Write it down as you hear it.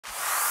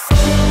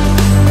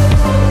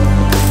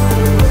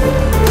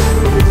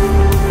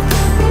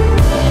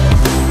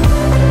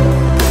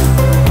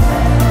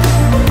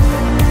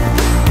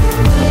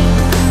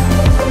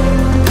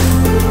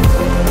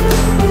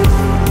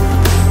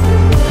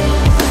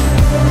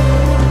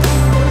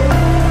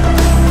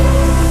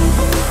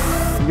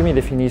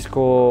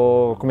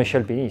definisco come sci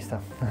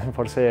alpinista,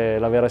 forse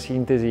la vera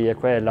sintesi è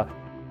quella.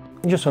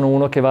 Io sono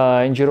uno che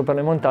va in giro per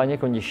le montagne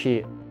con gli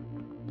sci.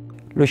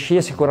 Lo sci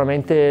è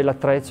sicuramente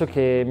l'attrezzo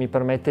che mi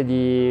permette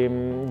di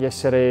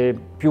essere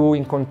più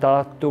in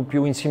contatto,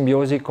 più in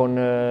simbiosi con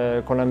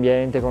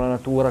l'ambiente, con la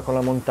natura, con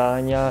la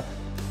montagna.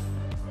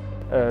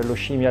 Lo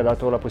sci mi ha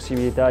dato la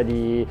possibilità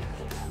di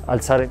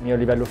alzare il mio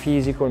livello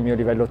fisico, il mio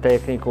livello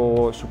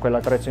tecnico su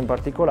quell'attrezzo in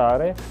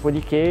particolare.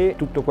 Dopodiché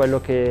tutto quello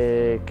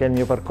che è il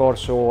mio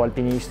percorso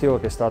alpinistico,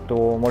 che è stato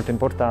molto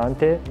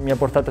importante, mi ha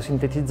portato a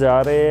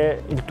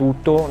sintetizzare il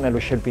tutto nello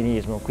sci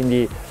alpinismo.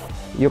 Quindi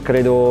io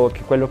credo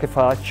che quello che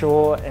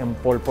faccio è un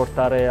po' il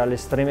portare alle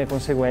estreme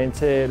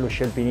conseguenze lo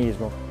sci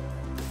alpinismo.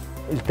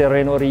 Il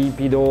terreno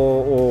ripido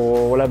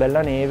o la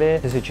bella neve,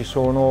 se ci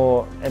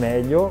sono è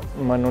meglio,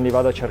 ma non li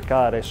vado a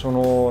cercare,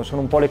 sono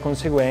un po' le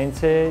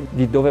conseguenze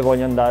di dove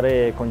voglio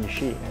andare con gli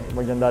sci.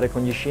 Voglio andare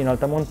con gli sci in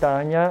alta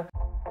montagna.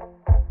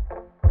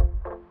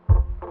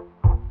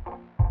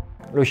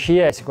 Lo sci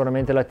è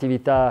sicuramente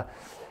l'attività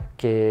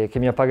che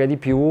mi appaga di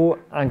più,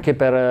 anche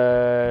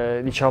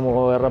per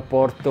diciamo, il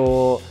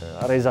rapporto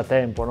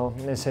resa-tempo, no?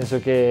 Nel senso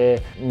che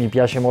mi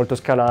piace molto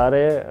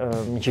scalare,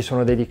 mi ci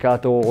sono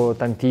dedicato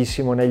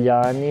tantissimo negli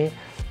anni,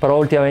 però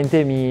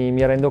ultimamente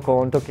mi rendo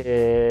conto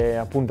che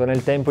appunto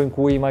nel tempo in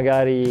cui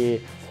magari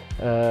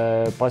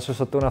passo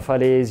sotto una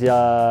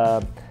falesia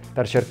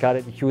per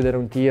cercare di chiudere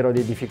un tiro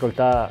di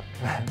difficoltà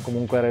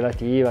comunque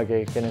relativa,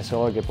 che ne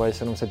so, che può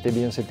essere un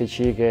 7B, un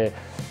 7C, che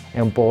è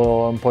un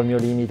po' il mio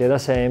limite da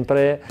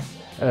sempre.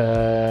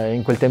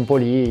 In quel tempo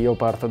lì io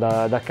parto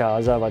da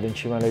casa, vado in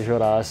cima alle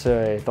Joras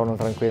e torno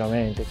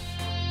tranquillamente.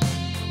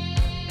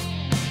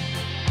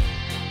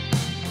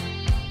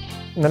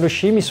 Nello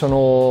sci mi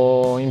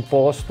sono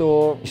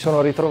imposto, mi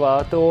sono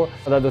ritrovato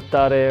ad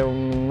adottare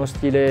uno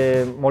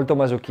stile molto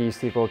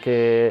masochistico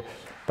che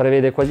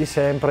prevede quasi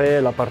sempre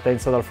la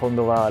partenza dal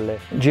fondovalle.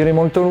 Giri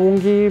molto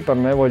lunghi, per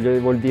me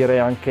vuol dire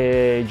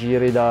anche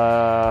giri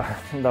da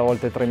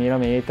oltre 3000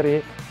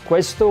 metri.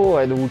 Questo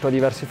è dovuto a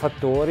diversi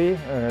fattori.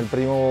 Il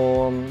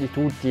primo di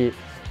tutti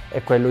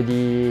è quello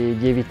di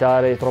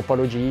evitare troppa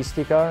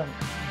logistica.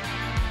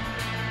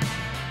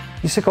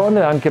 Il secondo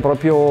è anche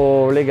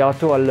proprio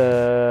legato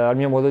al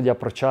mio modo di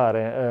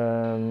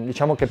approcciare.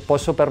 Diciamo che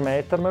posso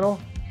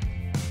permettermelo.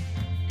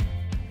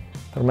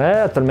 Per me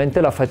attualmente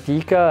la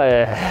fatica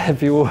la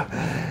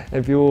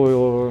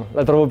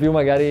trovo più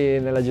magari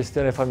nella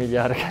gestione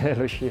familiare che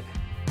nello sci.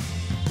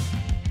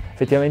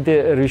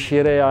 Effettivamente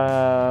riuscire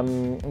a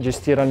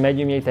gestire al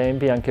meglio i miei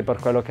tempi, anche per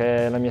quello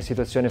che è la mia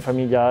situazione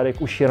familiare,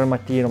 uscire al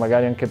mattino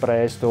magari anche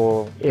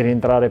presto e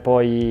rientrare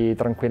poi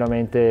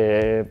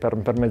tranquillamente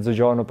per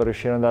mezzogiorno per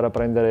riuscire ad andare a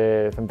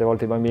prendere tante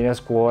volte i bambini a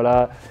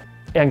scuola,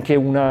 è anche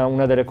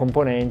una delle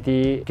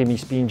componenti che mi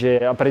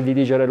spinge a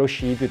prediligere lo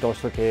sci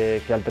piuttosto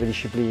che altre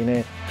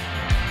discipline.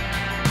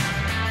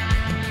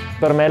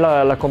 Per me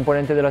la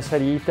componente della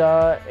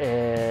salita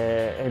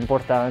è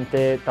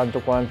importante tanto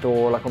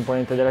quanto la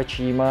componente della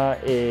cima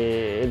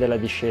e della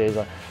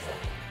discesa.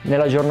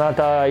 Nella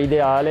giornata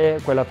ideale,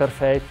 quella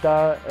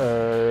perfetta,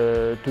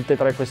 tutte e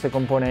tre queste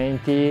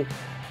componenti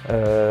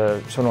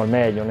sono al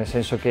meglio, nel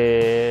senso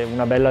che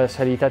una bella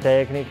salita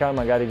tecnica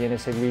magari viene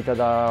seguita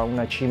da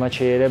una cima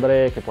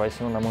celebre, che può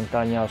essere una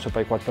montagna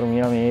sopra i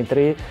 4000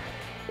 metri,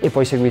 e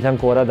poi seguita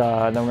ancora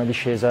da una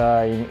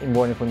discesa in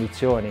buone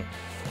condizioni.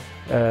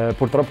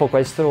 Purtroppo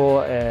queste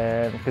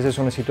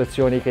sono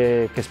situazioni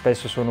che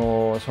spesso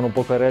sono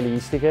poco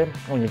realistiche,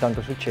 ogni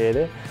tanto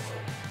succede,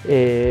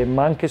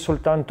 ma anche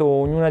soltanto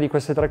ognuna di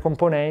queste tre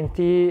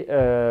componenti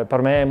per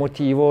me è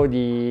motivo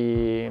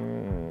di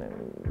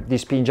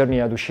spingermi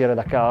ad uscire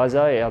da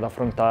casa e ad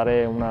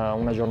affrontare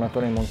una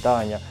giornatona in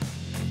montagna.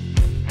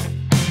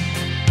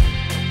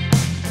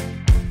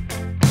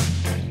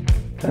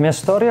 La mia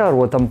storia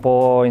ruota un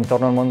po'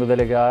 intorno al mondo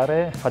delle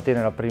gare. Infatti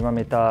nella prima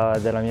metà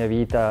della mia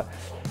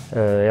vita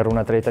ero un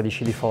atleta di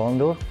sci di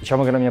fondo.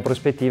 Diciamo che la mia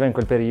prospettiva in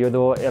quel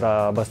periodo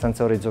era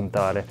abbastanza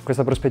orizzontale.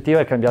 Questa prospettiva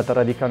è cambiata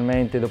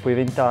radicalmente dopo i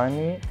 20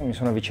 anni e mi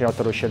sono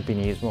avvicinato allo sci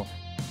alpinismo.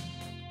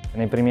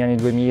 Nei primi anni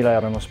 2000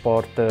 era uno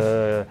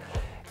sport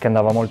che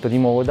andava molto di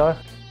moda,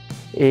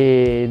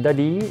 e da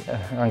lì,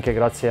 anche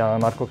grazie a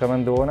Marco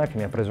Cavandona, che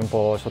mi ha preso un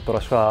po' sotto la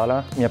sua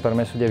ala, mi ha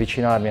permesso di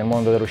avvicinarmi al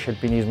mondo dello sci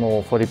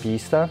alpinismo fuori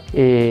pista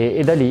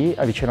e da lì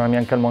avvicinarmi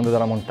anche al mondo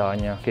della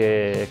montagna,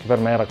 che per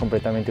me era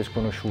completamente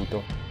sconosciuto.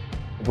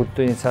 Ho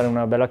potuto iniziare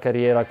una bella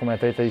carriera come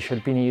atleta di sci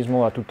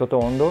alpinismo a tutto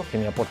tondo, che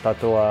mi ha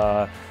portato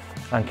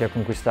anche a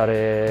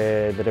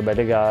conquistare delle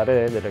belle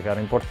gare, delle gare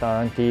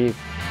importanti.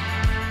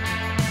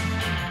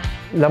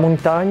 La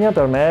montagna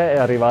per me è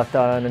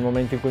arrivata nel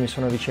momento in cui mi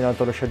sono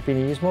avvicinato allo sci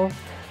alpinismo.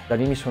 Da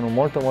lì mi sono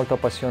molto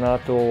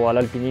appassionato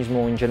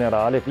all'alpinismo in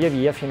generale, via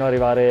via fino ad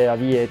arrivare a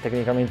vie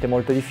tecnicamente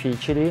molto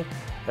difficili.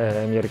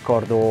 Mi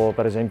ricordo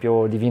per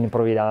esempio Divine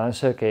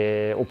Providence,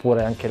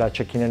 oppure anche la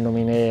Cecchine nel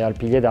Nominé al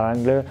Pilier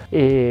d'Angle,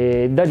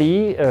 e da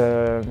lì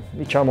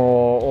diciamo,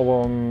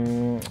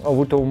 ho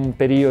avuto un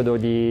periodo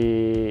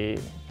di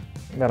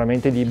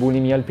veramente di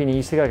bulimia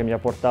alpinistica che mi ha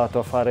portato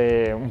a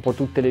fare un po'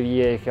 tutte le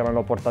vie che erano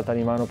a portata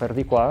di mano per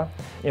di qua,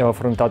 e ho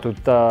affrontato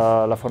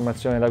tutta la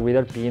formazione da guida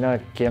alpina,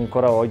 che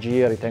ancora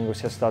oggi ritengo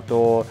sia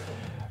stato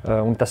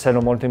un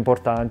tassello molto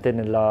importante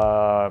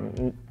nella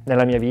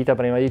mia vita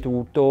prima di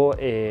tutto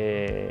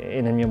e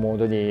nel mio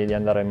modo di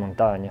andare in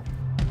montagna.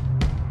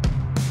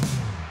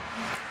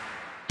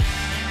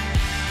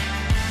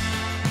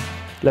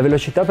 La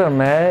velocità per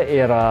me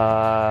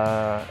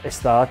è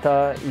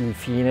stata il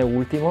fine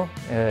ultimo.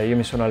 Io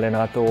mi sono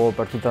allenato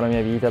per tutta la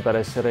mia vita per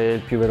essere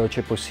il più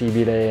veloce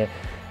possibile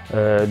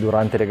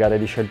durante le gare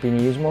di sci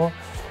alpinismo.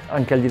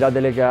 Anche al di là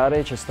delle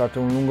gare c'è stato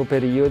un lungo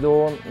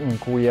periodo in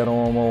cui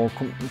ero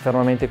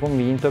fermamente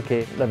convinto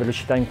che la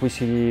velocità in cui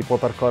si può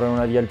percorrere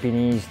una via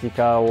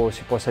alpinistica o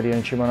si può salire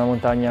in cima a una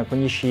montagna con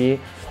gli sci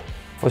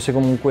fosse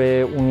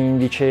comunque un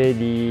indice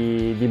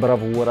di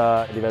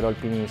bravura a livello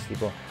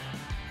alpinistico.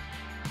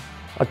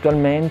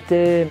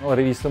 Attualmente ho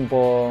rivisto un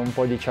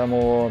po'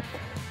 diciamo,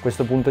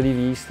 questo punto di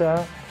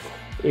vista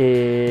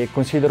e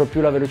considero più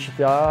la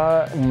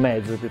velocità un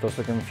mezzo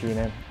piuttosto che un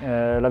fine.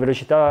 La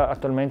velocità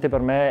attualmente per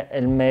me è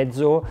il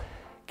mezzo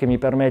che mi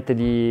permette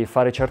di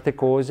fare certe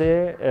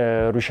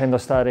cose riuscendo a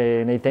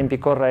stare nei tempi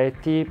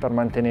corretti per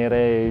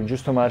mantenere il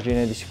giusto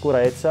margine di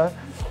sicurezza,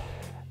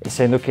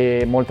 essendo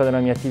che molta della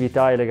mia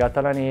attività è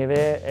legata alla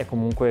neve e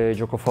comunque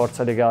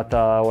giocoforza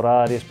legata a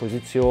orari,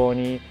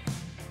 esposizioni.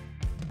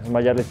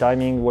 Sbagliare il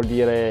timing vuol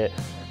dire,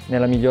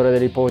 nella migliore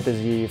delle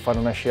ipotesi, fare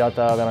una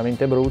sciata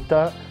veramente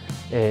brutta,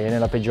 e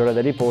nella peggiore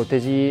delle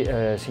ipotesi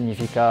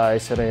significa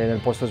essere nel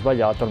posto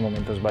sbagliato al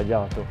momento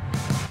sbagliato.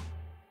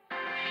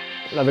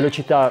 La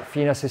velocità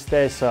fine a se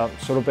stessa,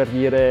 solo per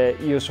dire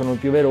io sono il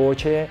più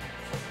veloce,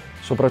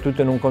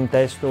 soprattutto in un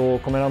contesto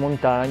come la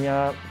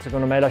montagna,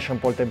 secondo me lascia un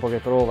po' il tempo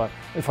che trova.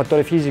 Il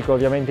fattore fisico è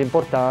ovviamente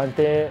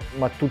importante,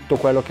 ma tutto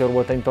quello che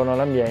ruota intorno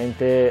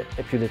all'ambiente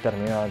è più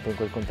determinante in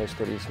quel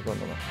contesto lì,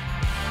 secondo me.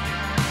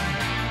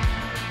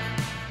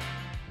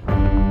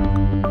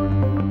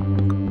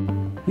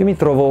 Io mi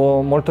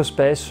trovo molto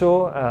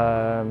spesso,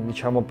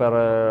 diciamo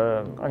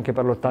anche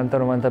per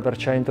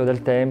l'80-90%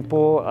 del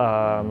tempo,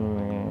 a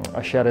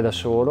sciare da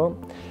solo.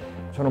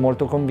 Sono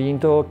molto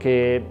convinto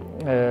che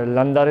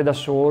l'andare da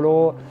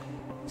solo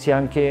sia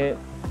anche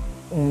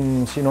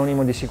un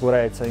sinonimo di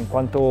sicurezza, in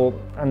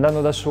quanto andando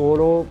da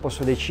solo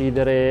posso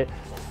decidere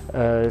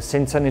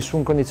senza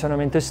nessun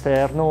condizionamento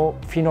esterno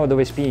fino a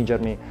dove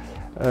spingermi.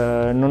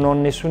 Non ho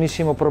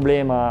nessunissimo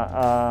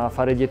problema a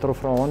fare dietro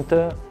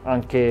front,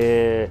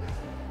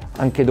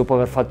 anche dopo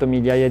aver fatto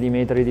migliaia di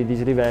metri di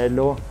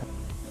dislivello.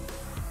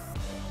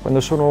 Quando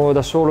sono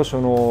da solo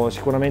sono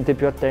sicuramente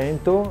più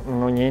attento,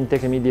 non ho niente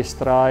che mi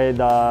distrae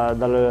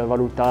dal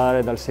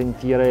valutare, dal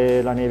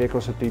sentire la neve che ho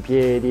sotto i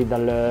piedi,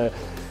 dal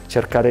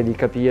cercare di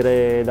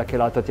capire da che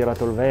lato ha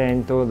tirato il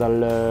vento,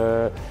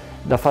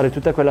 da fare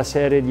tutta quella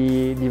serie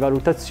di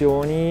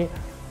valutazioni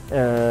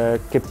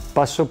che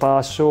passo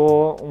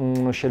passo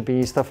uno sci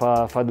alpinista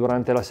fa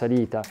durante la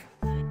salita.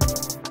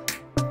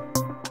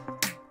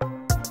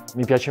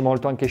 Mi piace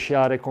molto anche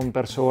sciare con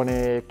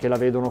persone che la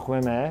vedono come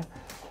me,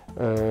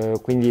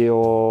 quindi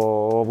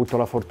ho avuto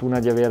la fortuna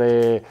di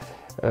avere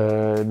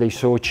dei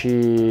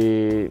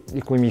soci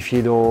di cui mi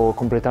fido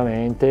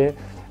completamente.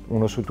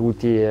 Uno su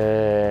tutti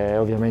è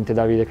ovviamente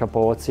Davide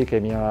Capozzi, che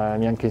mi ha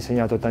anche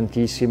insegnato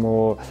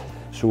tantissimo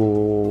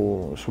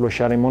sullo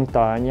sciare in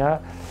montagna,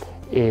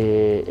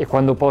 e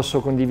quando posso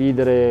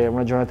condividere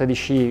una giornata di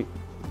sci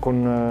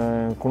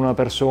con una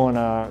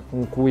persona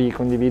con cui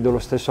condivido lo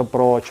stesso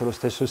approccio, lo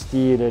stesso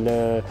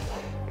stile,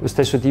 lo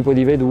stesso tipo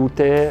di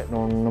vedute,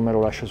 non me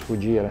lo lascio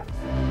sfuggire.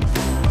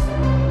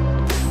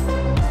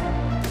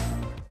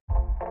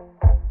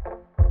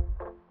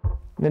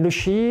 Nello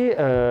sci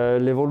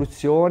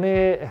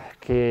l'evoluzione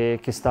che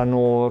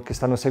stanno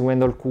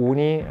seguendo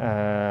alcuni,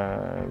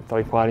 tra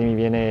i quali mi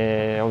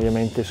viene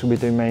ovviamente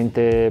subito in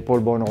mente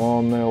Paul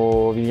Bonhomme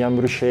o Viviane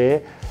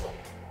Bruchet,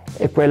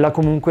 è quella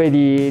comunque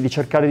di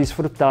cercare di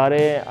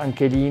sfruttare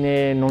anche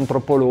linee non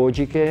troppo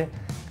logiche,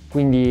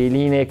 quindi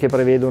linee che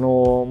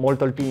prevedono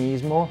molto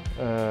alpinismo,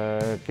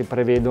 che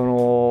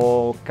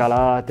prevedono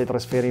calate,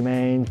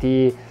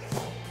 trasferimenti,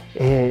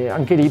 e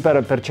anche lì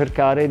per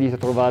cercare di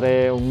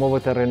trovare un nuovo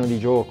terreno di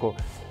gioco.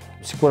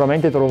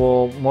 Sicuramente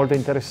trovo molto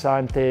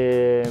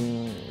interessante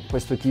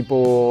questo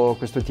tipo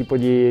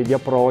di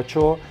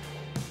approccio.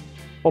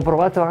 Ho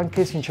provato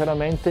anche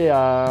sinceramente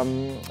a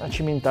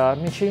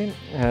cimentarmici,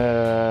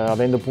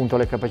 avendo appunto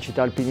le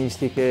capacità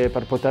alpinistiche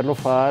per poterlo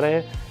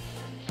fare,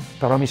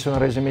 però mi sono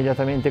reso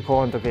immediatamente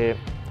conto che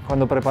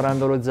quando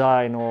preparando lo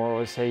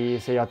zaino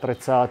sei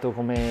attrezzato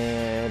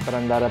come per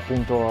andare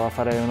appunto a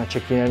fare una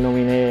cecchina del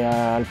Nominé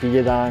al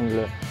Pilier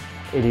d'Angle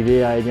e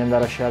l'idea è di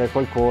andare a sciare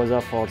qualcosa,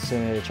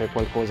 forse c'è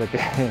qualcosa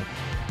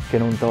che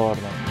non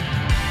torna.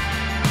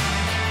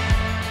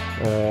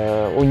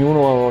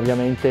 Ognuno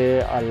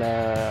ovviamente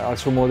ha il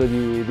suo modo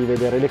di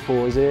vedere le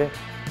cose.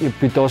 Io,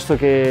 piuttosto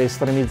che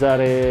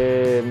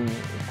estremizzare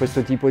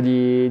questo tipo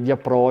di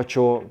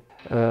approccio,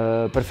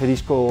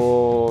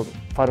 Preferisco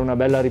fare una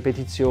bella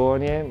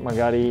ripetizione,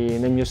 magari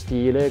nel mio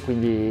stile,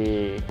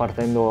 quindi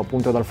partendo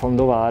appunto dal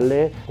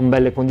fondovalle, con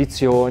belle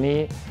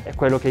condizioni, è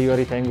quello che io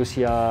ritengo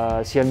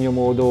sia il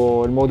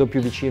modo più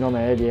vicino a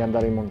me di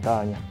andare in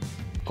montagna,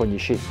 con gli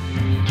sci.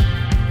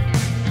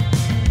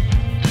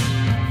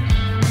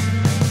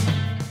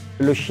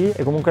 Lo sci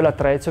è comunque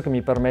l'attrezzo che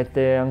mi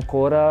permette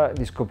ancora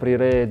di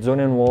scoprire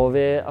zone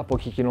nuove a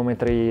pochi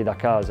chilometri da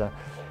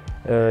casa.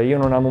 Io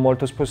non amo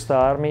molto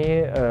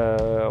spostarmi,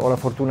 ho la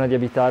fortuna di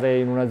abitare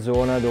in una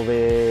zona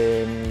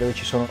dove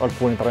ci sono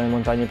alcune tra le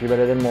montagne più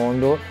belle del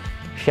mondo.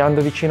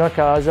 Sciando vicino a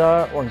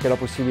casa ho anche la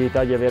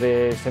possibilità di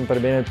avere sempre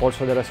bene il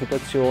polso della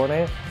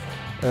situazione.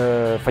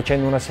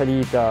 Facendo una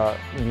salita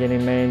mi viene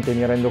in mente,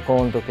 mi rendo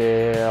conto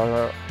che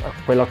a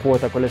quella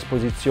quota, a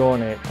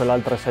quell'esposizione,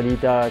 quell'altra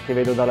salita che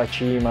vedo dalla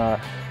cima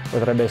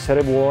potrebbe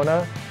essere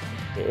buona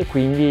e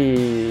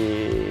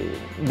quindi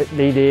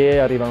le idee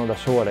arrivano da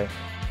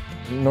sole.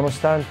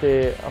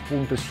 Nonostante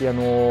appunto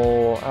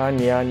siano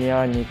anni e anni e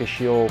anni che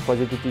scio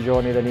quasi tutti i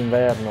giorni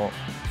dell'inverno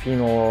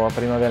fino a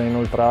primavera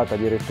inoltrata,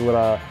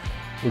 addirittura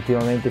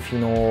ultimamente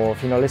fino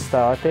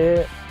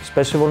all'estate,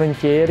 spesso e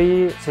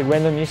volentieri,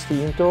 seguendo il mio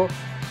istinto,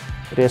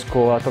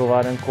 riesco a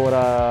trovare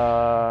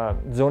ancora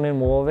zone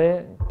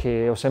nuove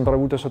che ho sempre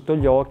avuto sotto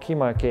gli occhi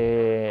ma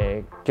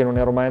che non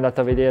ero mai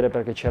andato a vedere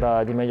perché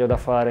c'era di meglio da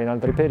fare in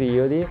altri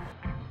periodi.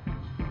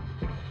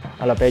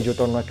 Alla peggio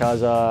torno a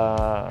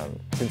casa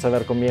senza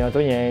aver combinato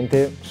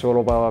niente,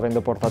 solo avendo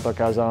portato a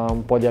casa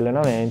un po' di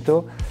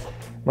allenamento,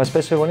 ma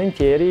spesso e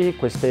volentieri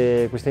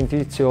queste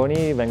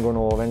intuizioni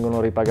vengono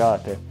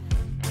ripagate.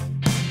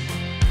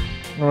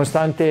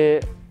 Nonostante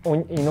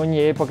in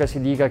ogni epoca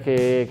si dica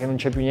che non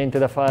c'è più niente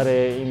da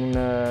fare in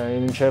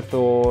un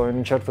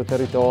certo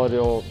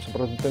territorio,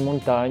 soprattutto in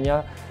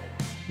montagna,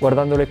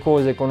 guardando le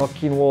cose con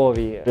occhi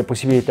nuovi, le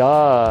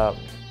possibilità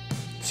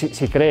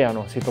si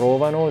creano, si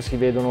trovano, si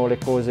vedono le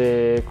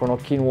cose con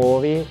occhi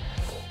nuovi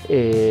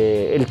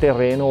e il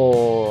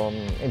terreno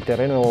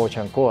c'è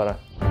ancora.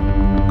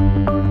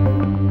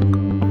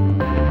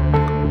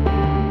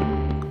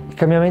 I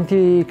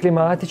cambiamenti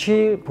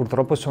climatici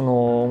purtroppo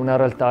sono una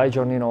realtà ai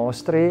giorni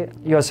nostri.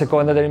 Io a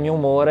seconda del mio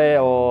umore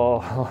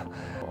ho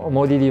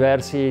modi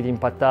diversi di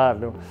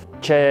impattarlo.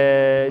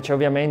 C'è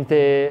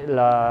ovviamente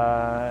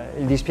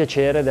il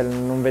dispiacere del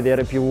non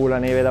vedere più la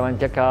neve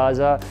davanti a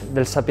casa,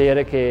 del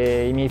sapere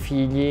che i miei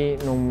figli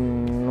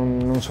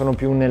non sono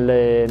più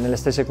nelle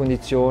stesse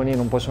condizioni,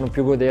 non possono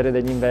più godere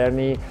degli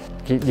inverni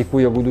di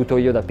cui ho goduto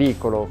io da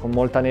piccolo, con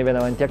molta neve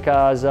davanti a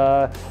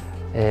casa.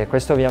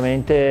 Questo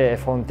ovviamente è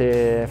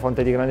fonte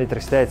di grande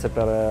tristezza,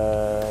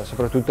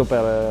 soprattutto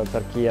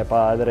per chi è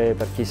padre,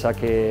 per chi sa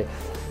che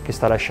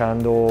sta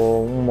lasciando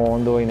un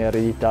mondo in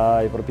eredità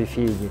ai propri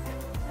figli.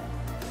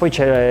 Poi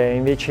c'è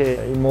invece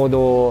il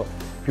modo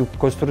più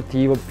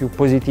costruttivo, più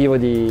positivo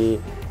di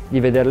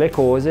vedere le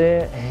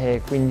cose,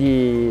 e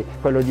quindi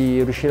quello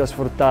di riuscire a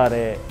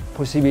sfruttare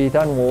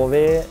possibilità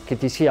nuove che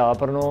ti si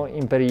aprono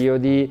in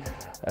periodi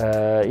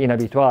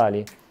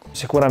inabituali.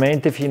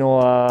 Sicuramente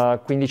fino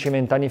a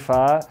 15-20 anni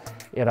fa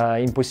era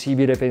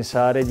impossibile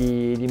pensare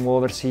di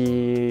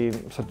muoversi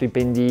sotto i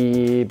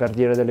pendii, per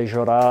dire, delle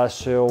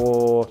Joras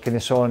o che ne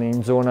so,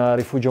 in zona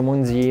rifugio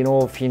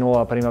Monzino fino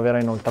a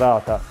primavera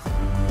inoltrata.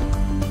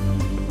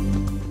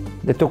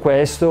 Detto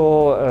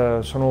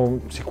questo, sono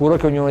sicuro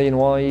che ognuno di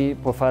noi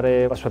può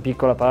fare la sua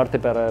piccola parte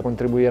per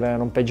contribuire a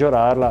non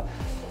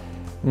peggiorarla,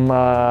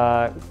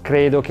 ma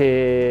credo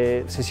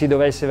che se si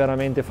dovesse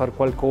veramente fare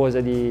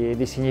qualcosa di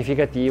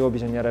significativo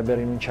bisognerebbe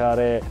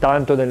rinunciare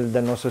tanto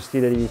del nostro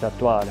stile di vita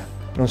attuale.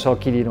 Non so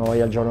chi di noi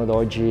al giorno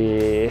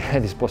d'oggi è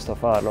disposto a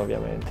farlo,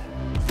 ovviamente.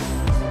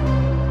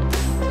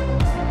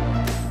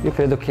 Io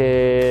credo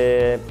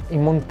che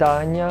in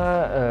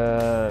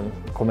montagna,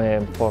 come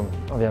un po'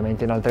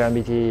 ovviamente in altri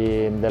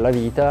ambiti della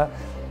vita,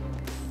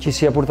 ci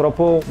sia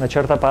purtroppo una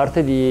certa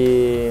parte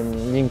di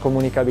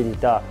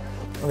incomunicabilità.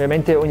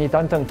 Ovviamente ogni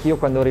tanto anch'io,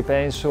 quando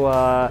ripenso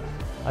a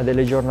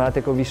delle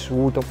giornate che ho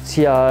vissuto,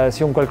 sia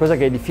un qualcosa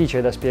che è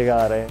difficile da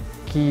spiegare.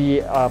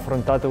 Chi ha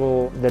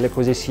affrontato delle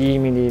cose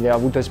simili, ha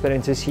avuto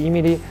esperienze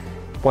simili,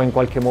 può in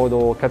qualche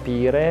modo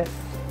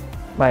capire,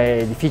 ma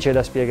è difficile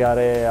da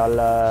spiegare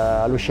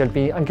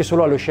anche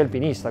solo allo sci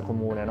alpinista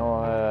comune,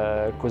 no?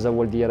 Cosa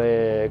vuol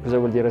dire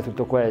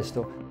tutto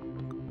questo.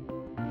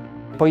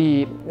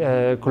 Poi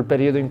col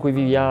periodo in cui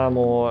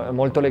viviamo,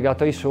 molto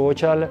legato ai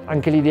social,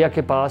 anche l'idea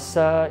che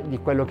passa di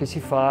quello che si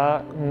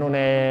fa non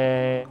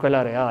è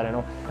quella reale,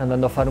 no?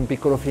 Andando a fare un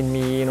piccolo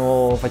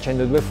filmino,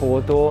 facendo 2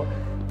 foto,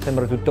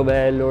 sembra tutto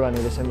bello, la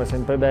neve sembra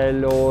sempre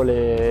bello,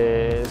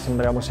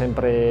 sembriamo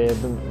sempre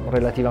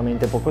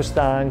relativamente poco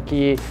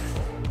stanchi,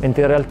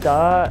 mentre in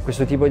realtà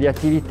questo tipo di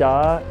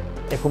attività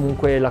è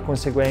comunque la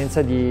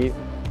conseguenza di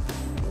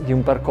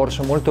un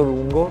percorso molto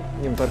lungo,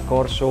 di un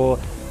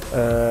percorso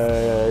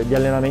di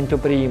allenamento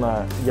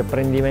prima, di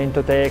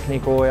apprendimento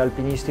tecnico e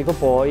alpinistico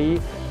poi,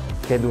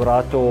 che è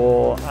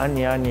durato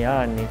anni e anni e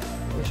anni.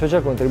 I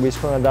social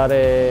contribuiscono a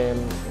dare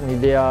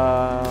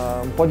un'idea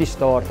un po'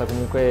 distorta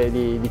comunque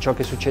di ciò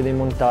che succede in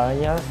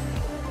montagna,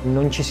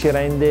 non ci si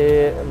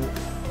rende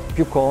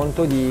più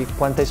conto di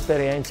quanta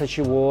esperienza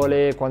ci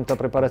vuole, quanta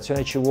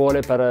preparazione ci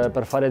vuole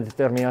per fare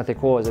determinate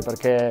cose,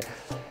 perché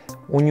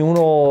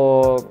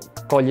ognuno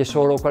coglie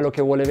solo quello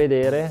che vuole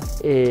vedere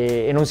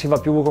e non si va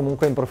più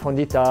comunque in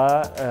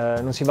profondità,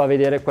 non si va a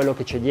vedere quello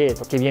che c'è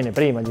dietro, che viene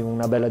prima di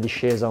una bella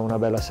discesa o una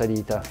bella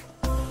salita.